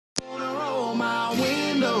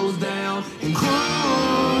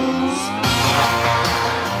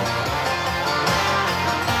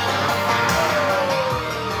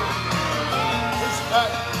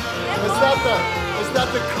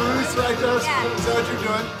that the cruise right there? Yeah. Is that what you're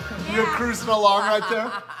doing? Yeah. You're cruising along right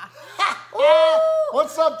there?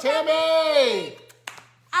 What's up, Tammy?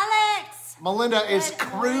 Alex. Melinda is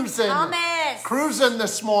cruising. Thomas. Cruising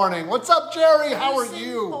this morning. What's up, Jerry? How are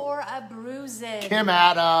you? For a bruising. Kim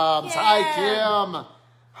Adams. Yeah. Hi, Kim.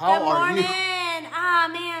 How Good are morning. you? Ah,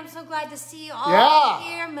 man, I'm so glad to see you all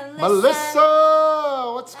here.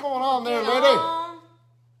 Melissa. What's going on there, lady?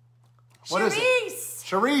 What is it?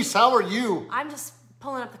 Charisse, how are you? I'm just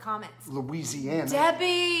pulling up the comments. Louisiana.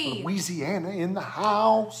 Debbie. Louisiana in the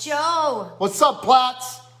house. Joe. What's up,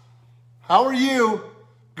 Platts? How are you?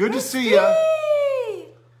 Good to see you.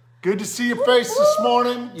 Good to see your face this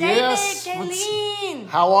morning. David, yes. Kayleen.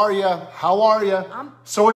 How are you? How are you?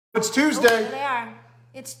 So it's Tuesday. Oh, there they are.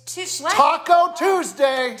 It's Tuesday. Taco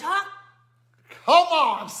Tuesday. Come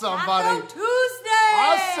on, somebody. Taco Tuesday.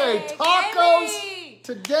 I say tacos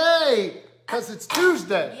today because it's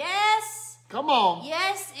Tuesday. Yes. Come on.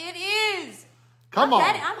 Yes, it is. Come on.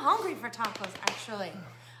 I'm hungry for tacos, actually.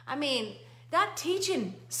 I mean, that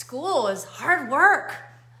teaching school is hard work.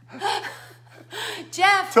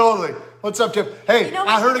 Jeff. Totally. What's up, Jeff? Hey, You know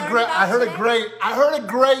I what heard a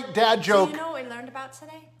great dad joke. Do you know what we learned about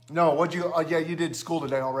today? No, what'd you? Yeah, you did school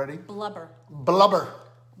today already. Blubber. Blubber.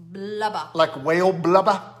 Blubber. Like whale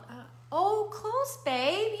blubber. Oh, close,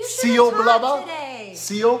 babe. You should Seal have taught blubber. today.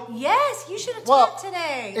 Seal. Yes, you should have taught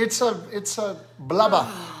today. It's a blubber.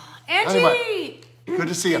 Angie. Anyway, good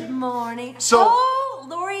to see you. Good morning. So,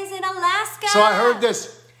 Lori's in Alaska. So I heard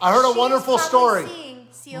this. I heard a wonderful story.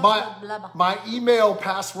 Blubber. My email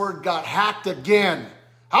password got hacked again.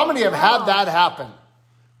 How many have had that happen?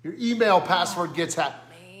 Your email password gets hacked.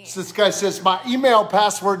 So this guy says, my email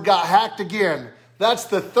password got hacked again. That's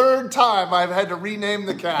the third time I've had to rename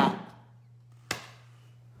the cat.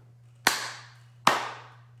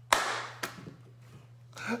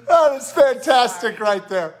 That is fantastic right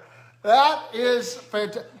there. That is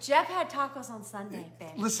fantastic. Jeff had tacos on Sunday, babe.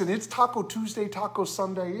 Listen, it's Taco Tuesday, Taco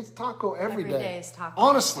Sunday. It's taco every day. Every day is taco.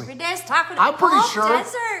 Honestly. Every day is taco. I'm pretty sure.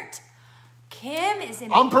 Desert. Kim is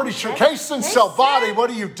in. I'm pretty sure. Kason Salvati, what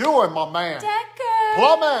are you doing, my man? Decker.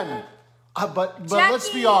 Plumbing. But let's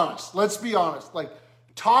be honest. Let's be honest. Like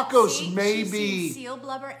tacos may be seal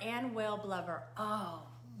blubber and whale blubber. Oh.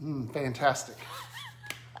 Fantastic.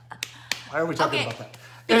 Why are we talking about that?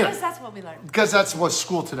 Because Anyway, that's what we learned. because that's what's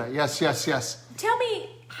school today. Yes, yes, yes. Tell me,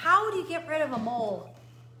 how do you get rid of a mole?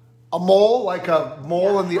 A mole, like a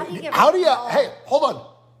mole in the. How do you Hey, hold on.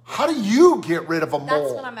 How do you get rid of a mole?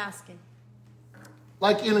 That's what I'm asking.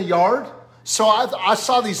 Like in a yard? So I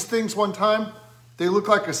saw these things one time. They look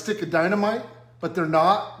like a stick of dynamite, but they're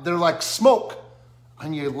not. They're like smoke.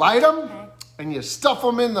 And you light them and you stuff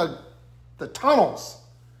them in the tunnels.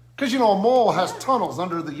 Because, you know, a mole has tunnels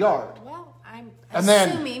under the yard. Well, I'm And then,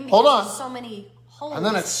 assuming hold on. there's so many holes. And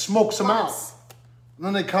then it smokes them out. And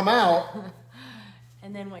then they come out.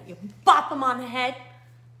 And then what, you bop them on the head?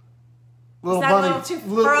 Little Is that bunny, a little too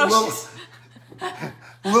ferocious?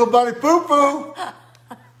 Little bunny poo-poo.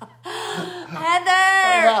 Heather!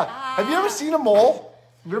 Yeah. Have you ever seen a mole?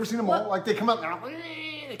 Have you ever seen a mole? Like they come out and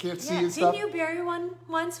they can't see and stuff. Didn't you bury one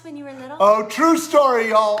once when you were little? Oh, true story,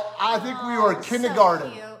 y'all. I think we were kindergarten.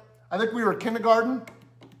 So cute. I think we were kindergarten.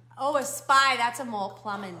 Oh, a spy. That's a mole.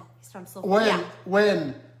 Plumbing. He's from Slovenia.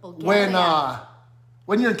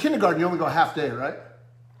 When you're in kindergarten, you only go a half day, right?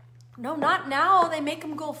 No, not now. They make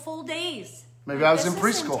them go full days. Maybe I was in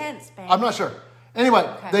preschool. Intense, babe. I'm not sure. Anyway,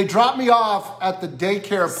 they dropped me off at the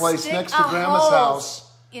daycare place next to Grandma's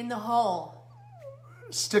house. In the hole.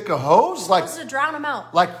 Stick a hose? Like Supposed to drown them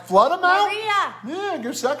out. Like flood them out? Maria. Yeah, I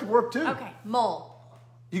guess that could work too. Okay, mole.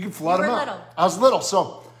 You can flood You them were out. little. I was little,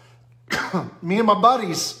 so me and my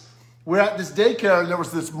buddies were at this daycare, and there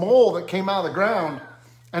was this mole that came out of the ground,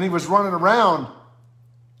 and he was running around.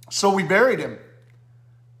 So we buried him.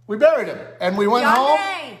 And we went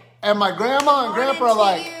home, and my grandma and grandpa are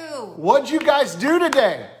like, what'd you guys do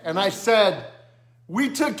today? And I said, we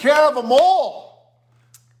took care of a mole.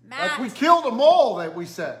 Like we killed a mole, that we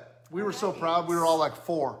said. We were so proud. We were all like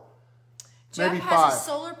 4, Jeff maybe 5. has a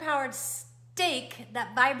solar-powered stake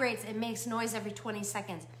that vibrates and makes noise every 20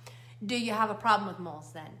 seconds. Do you have a problem with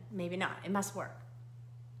moles then? Maybe not. It must work.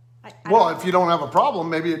 Well, if you don't have a problem,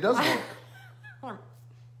 maybe it does work.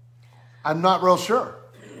 I'm not real sure.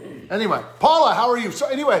 Anyway, Paula, how are you? So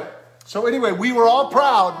anyway, we were all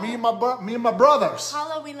proud, me and my brothers.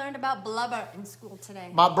 Paula, we learned about blubber in school today.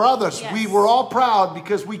 My brothers, we were all proud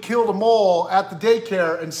because we killed a mole at the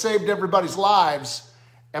daycare and saved everybody's lives.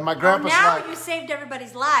 And my grandpa's now like, you saved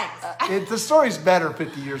everybody's lives. The story's better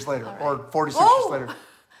 50 years later or 46 years later.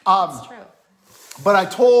 That's true. But I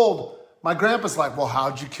told my grandpa's like, well,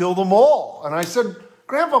 how'd you kill the mole? And I said,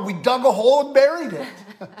 Grandpa, we dug a hole and buried it.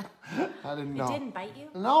 I didn't know. It didn't bite you?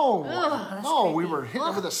 No. Ugh, no, creepy. we were hitting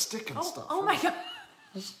it with a stick and stuff. Oh my God.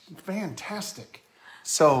 It's fantastic.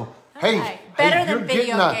 So, hey, right. Better than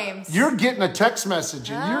video games. You're getting a text message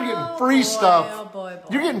and you're getting Oh, free boy, stuff. oh, boy.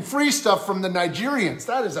 You're getting free stuff from the Nigerians.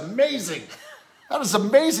 That is amazing. That is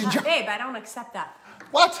amazing. Babe, I don't accept that.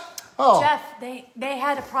 What? Oh. Jeff, they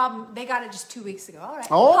had a problem. They got it just 2 weeks ago. All right.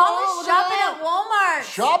 Oh, Paula's look shopping at at Walmart.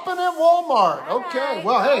 Shopping at Walmart. All Okay. right,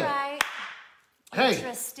 Well, hey. all right. Hey.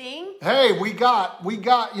 Interesting. Hey, we got,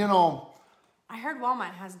 you know. I heard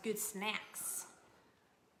Walmart has good snacks.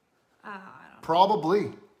 I don't know.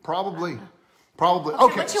 Probably.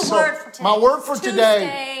 Okay, What's your word for today? My word for Tuesday.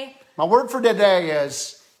 today. My word for today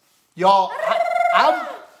is, y'all,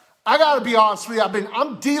 I gotta be honest with you,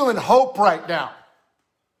 I'm dealing hope right now.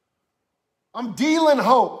 I'm dealing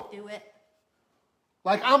hope. Do it.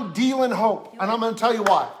 Like I'm dealing hope. And I'm gonna tell you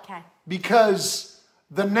why. Okay. Because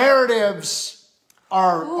the narratives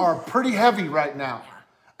are pretty heavy right now. Yeah.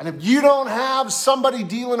 And if you don't have somebody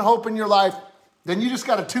dealing hope in your life, then you just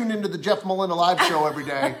got to tune into the Jeff Melinda live show every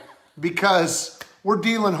day because we're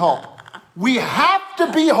dealing hope. We have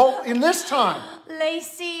to be hope in this time.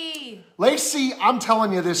 Lacey, I'm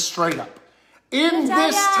telling you this straight up. In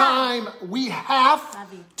this time, we have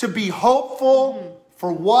to be hopeful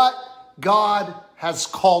for what God has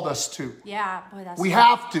called us to. Yeah, boy, that's We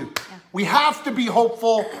have to. Yeah. We have to be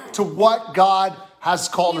hopeful to what God has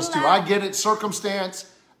called us to. I get it,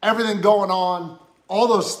 circumstance, everything going on, all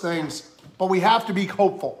those things, but we have to be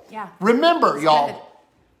hopeful. Yeah. Remember, y'all,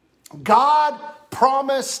 God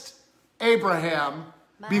promised Abraham,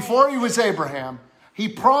 before he was Abraham, he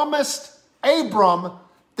promised Abram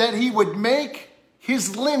that he would make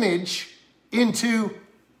his lineage into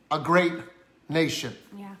a great nation.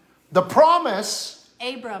 Yeah. The promise,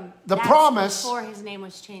 Abram. that's promise, before his name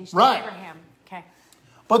was changed to right. Abraham. Okay.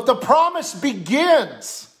 But the promise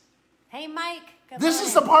begins. Hey, Mike. This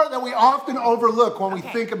is the part that we often overlook when we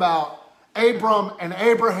think about Abram and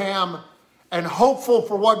Abraham and hopeful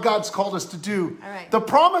for what God's called us to do. All right. The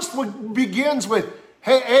promise begins with,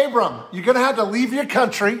 hey, Abram, you're going to have to leave your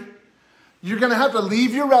country. You're going to have to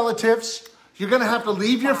leave your relatives. You're going to have to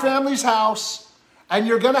leave your family's house. And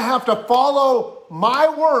you're going to have to follow my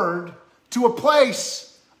word to a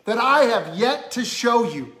place that I have yet to show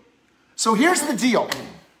you. So here's the deal.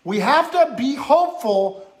 We have to be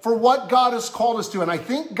hopeful for what God has called us to. And I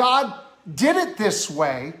think God did it this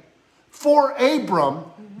way for Abram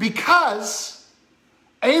because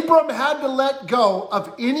Abram had to let go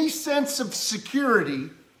of any sense of security.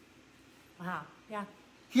 Wow. Yeah.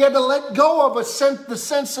 He had to let go of the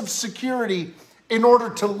sense of security in order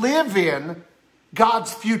to live in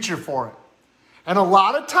God's future for it. And a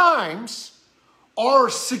lot of times, our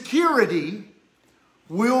security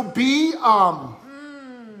will be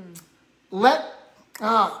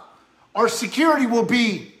our security will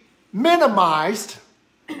be minimized.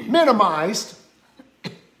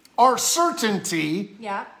 Our certainty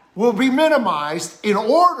will be minimized in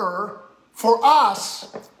order for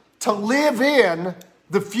us to live in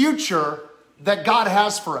the future that God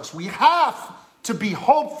has for us. We have to be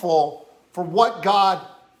hopeful for what God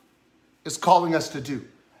is calling us to do.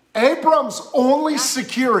 Abram's only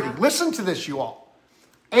security, listen to this, you all.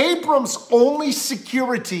 Abram's only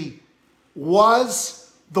security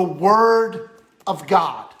was the word of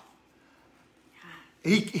God.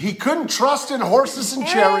 He couldn't trust in horses and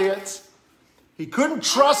chariots. He couldn't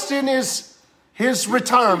trust in his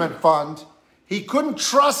retirement fund. He couldn't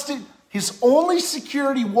trust it. His only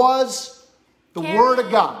security was the word of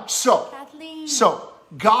God. So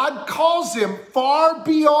God calls him far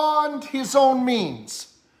beyond his own means.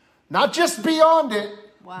 Not just beyond it,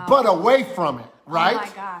 but away from it, right? Oh my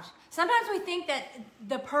gosh. Sometimes we think that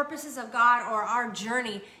the purposes of God or our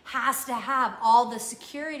journey has to have all the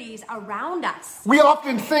securities around us. We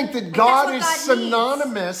often think that God is God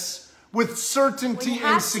synonymous with certainty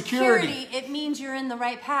and security. It means you're in the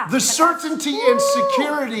right path. The certainty and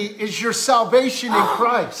security is your salvation in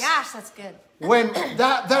Christ. Gosh, that's good. When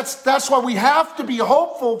that's why we have to be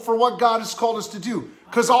hopeful for what God has called us to do,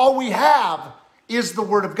 because all we have is the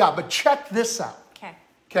word of God. But check this out.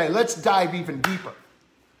 Okay, let's dive even deeper.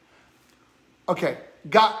 Okay,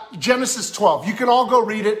 Genesis 12. You can all go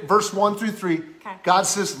read it, verse 1 through 3. Okay. God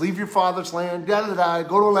says, leave your father's land, go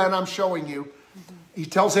to a land I'm showing you. He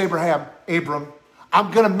tells Abram,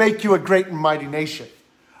 I'm going to make you a great and mighty nation.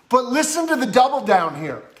 But listen to the double down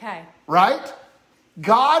here. Okay. Right?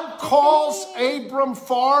 God calls Abram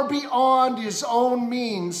far beyond his own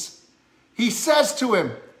means. He says to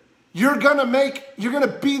him, you're going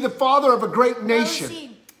to be the father of a great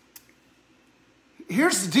nation.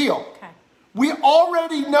 here's the deal. Okay. We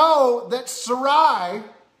already know that Sarai,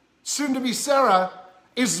 soon to be Sarah,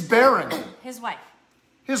 is barren. His wife.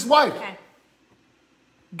 His wife. Okay.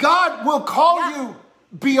 God will call Yeah. you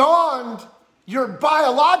beyond your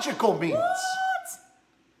biological means. What?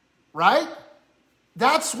 Right?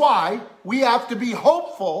 That's why we have to be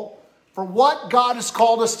hopeful for what God has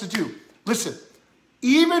called us to do. Listen,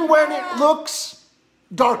 even when it looks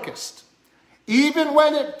darkest, even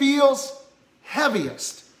when it feels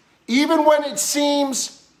heaviest, even when it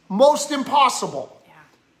seems most impossible,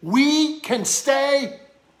 we can stay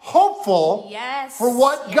hopeful for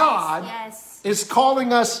what God is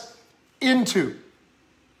calling us into.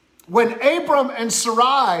 When Abram and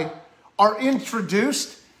Sarai are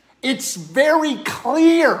introduced, it's very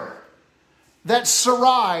clear that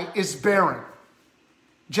Sarai is barren.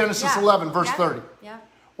 Genesis 11, verse 30. Yeah.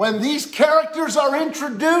 When these characters are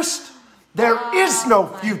introduced, there is no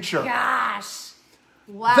future. Gosh.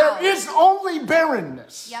 Wow. There is only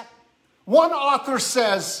barrenness. Yep. One author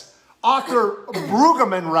says, author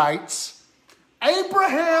Brueggemann writes,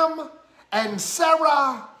 Abraham and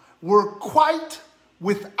Sarah were quite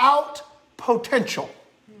without potential.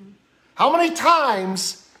 How many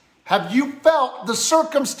times have you felt the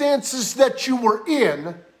circumstances that you were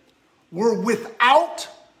in were without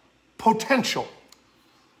potential?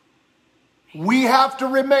 We have to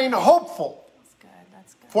remain hopeful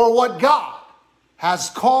That's good. for what God has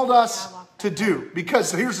called us to do.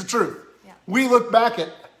 Because here's the truth. Yeah. We look back at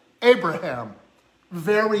Abraham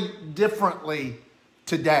very differently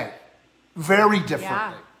today. Very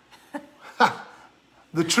differently.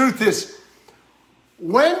 The truth is,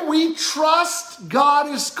 when we trust God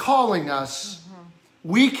is calling us,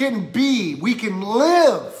 we can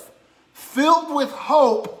live filled with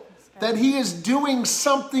hope that He is doing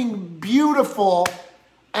something beautiful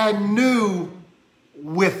and new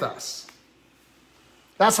with us.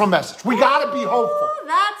 That's my message. We got to be hopeful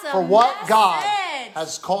for what God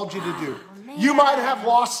has called you to do. You might have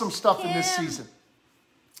lost some stuff in this season.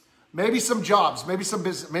 Maybe some jobs, maybe some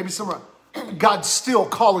business, maybe some... God's still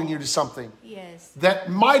calling you to something. Yes. That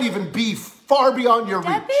might even be far beyond your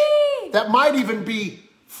reach. That might even be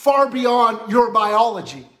far beyond your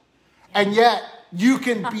biology. And yet, you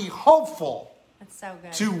can be hopeful That's so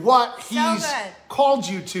good. to what He's called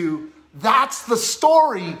you to. That's the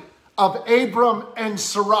story of Abram and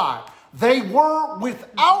Sarai. They were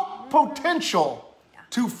without potential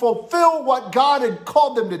to fulfill what God had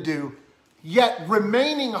called them to do, yet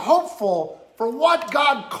remaining hopeful for what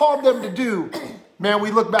God called them to do. Man,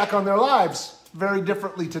 we look back on their lives very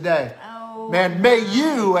differently today. Man, may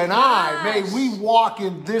you and may we walk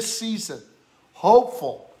in this season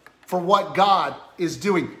hopeful for what God is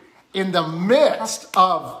doing in the midst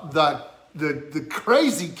of the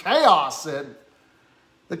crazy chaos and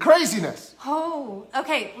the craziness. Oh,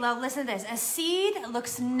 okay. Well, listen to this. A seed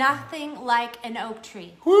looks nothing like an oak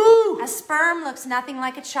tree. Woo! A sperm looks nothing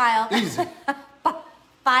like a child. Easy.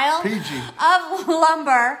 Pile PG. of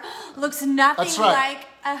lumber looks nothing like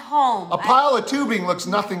a home. A pile of tubing looks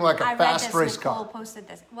nothing like a fast race car. Nicole posted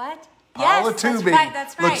this. What? Pile of tubing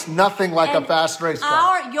that's right. looks nothing like a fast race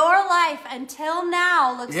car. Your life until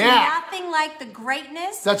now looks nothing like the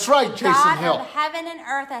greatness. That's right, Jason God Hill. of heaven and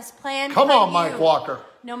earth has planned. Come for on, you. Mike Walker.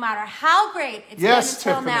 No matter how great it's been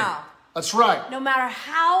until Tiffany. now. That's right. No matter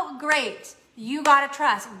how great, you got to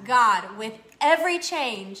trust God with every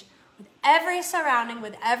change, with every surrounding,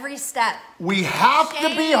 with every step. We have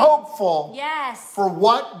to be hopeful for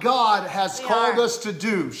what God has called us to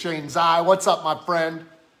do. Shane Zai, what's up, my friend?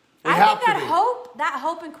 I think that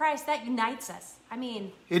hope in Christ, that unites us. I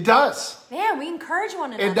mean, it does. Man, we encourage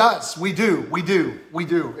one another. It does. We do.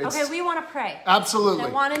 Okay, we want to pray. Absolutely. I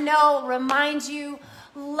want to know, remind you,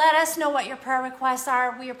 let us know what your prayer requests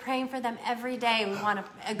are. We are praying for them every day. We want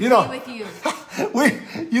to agree with you.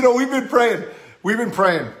 We've been praying. We've been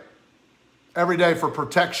praying every day for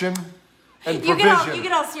protection and provision. You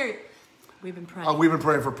get all serious. We've been praying. We've been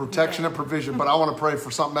praying for protection and provision, but I want to pray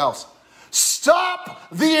for something else. Stop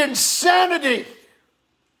the insanity.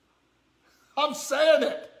 I'm saying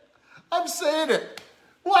it.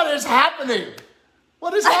 What is happening?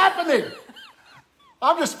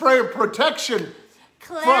 I'm just praying protection.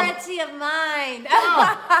 Clarity of mind.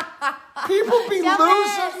 People be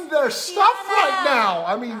losing their stuff right now.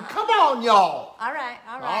 I mean, come on, y'all. All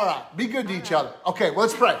right. Be good to each other. Okay, well,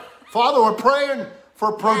 let's pray. Father, we're praying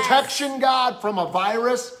for protection, God, from a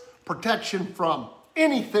virus, protection from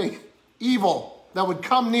anything evil that would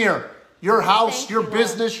come near your house, your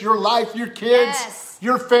business, your life, your kids,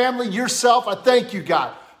 your family, yourself. I thank you,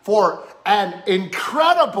 God, for an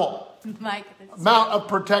incredible amount of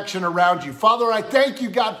protection around you. Father, I thank you,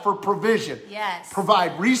 God, for provision. Yes.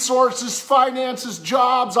 Provide resources, finances,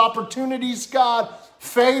 jobs, opportunities, God,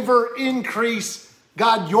 favor, increase.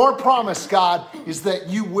 God, your promise, God, is that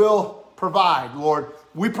you will provide, Lord.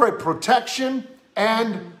 We pray protection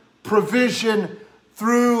and provision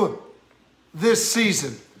through this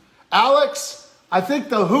season. Alex, I think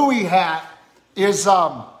the Hui hat is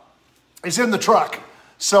in the truck.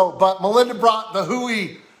 So, but Melinda brought the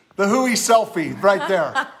Hui selfie right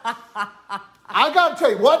there. I gotta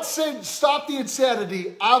tell you, what said stop the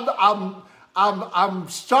insanity? I'm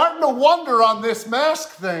starting to wonder on this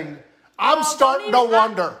mask thing. I'm starting to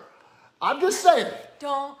wonder. I'm just saying.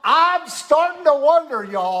 I'm starting to wonder,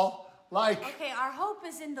 y'all. Like, okay, our hope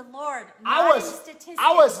is in the Lord, I not in statistics.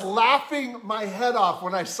 was laughing my head off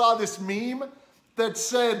when I saw this meme that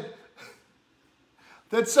said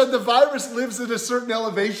the virus lives at a certain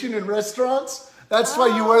elevation in restaurants. That's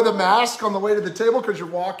why you wear the mask on the way to the table, because you're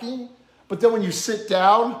walking. But then when you sit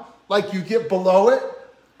down, like, you get below it.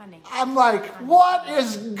 Honey. I'm like, what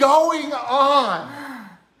is going on?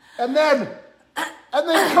 And then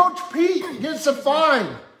Coach Pete gets a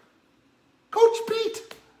fine. Coach Pete.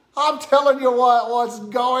 I'm telling you what's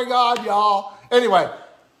going on, y'all. Anyway,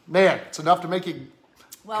 man, it's enough to make you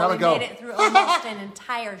kind of go. Well, we made it through almost an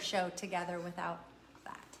entire show together without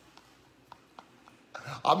that.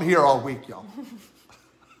 I'm here all week, y'all.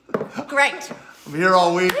 Great. I'm here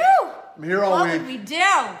all week. Woo! I'm here all week. What would we do?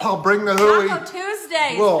 I'll bring the Hui. Taco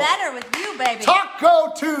Tuesday is better with you, baby.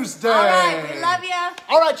 Taco Tuesday. All right, we love you.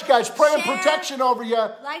 All right, you guys, praying Share, protection over you.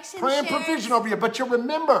 likes and praying shares. provision over you. But you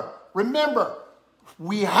remember,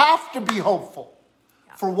 we have to be hopeful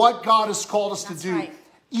for what God has called us to do. Right.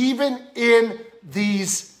 Even in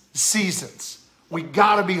these seasons. We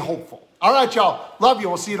got to be hopeful. All right, y'all. Love you.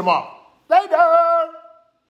 We'll see you tomorrow. Later.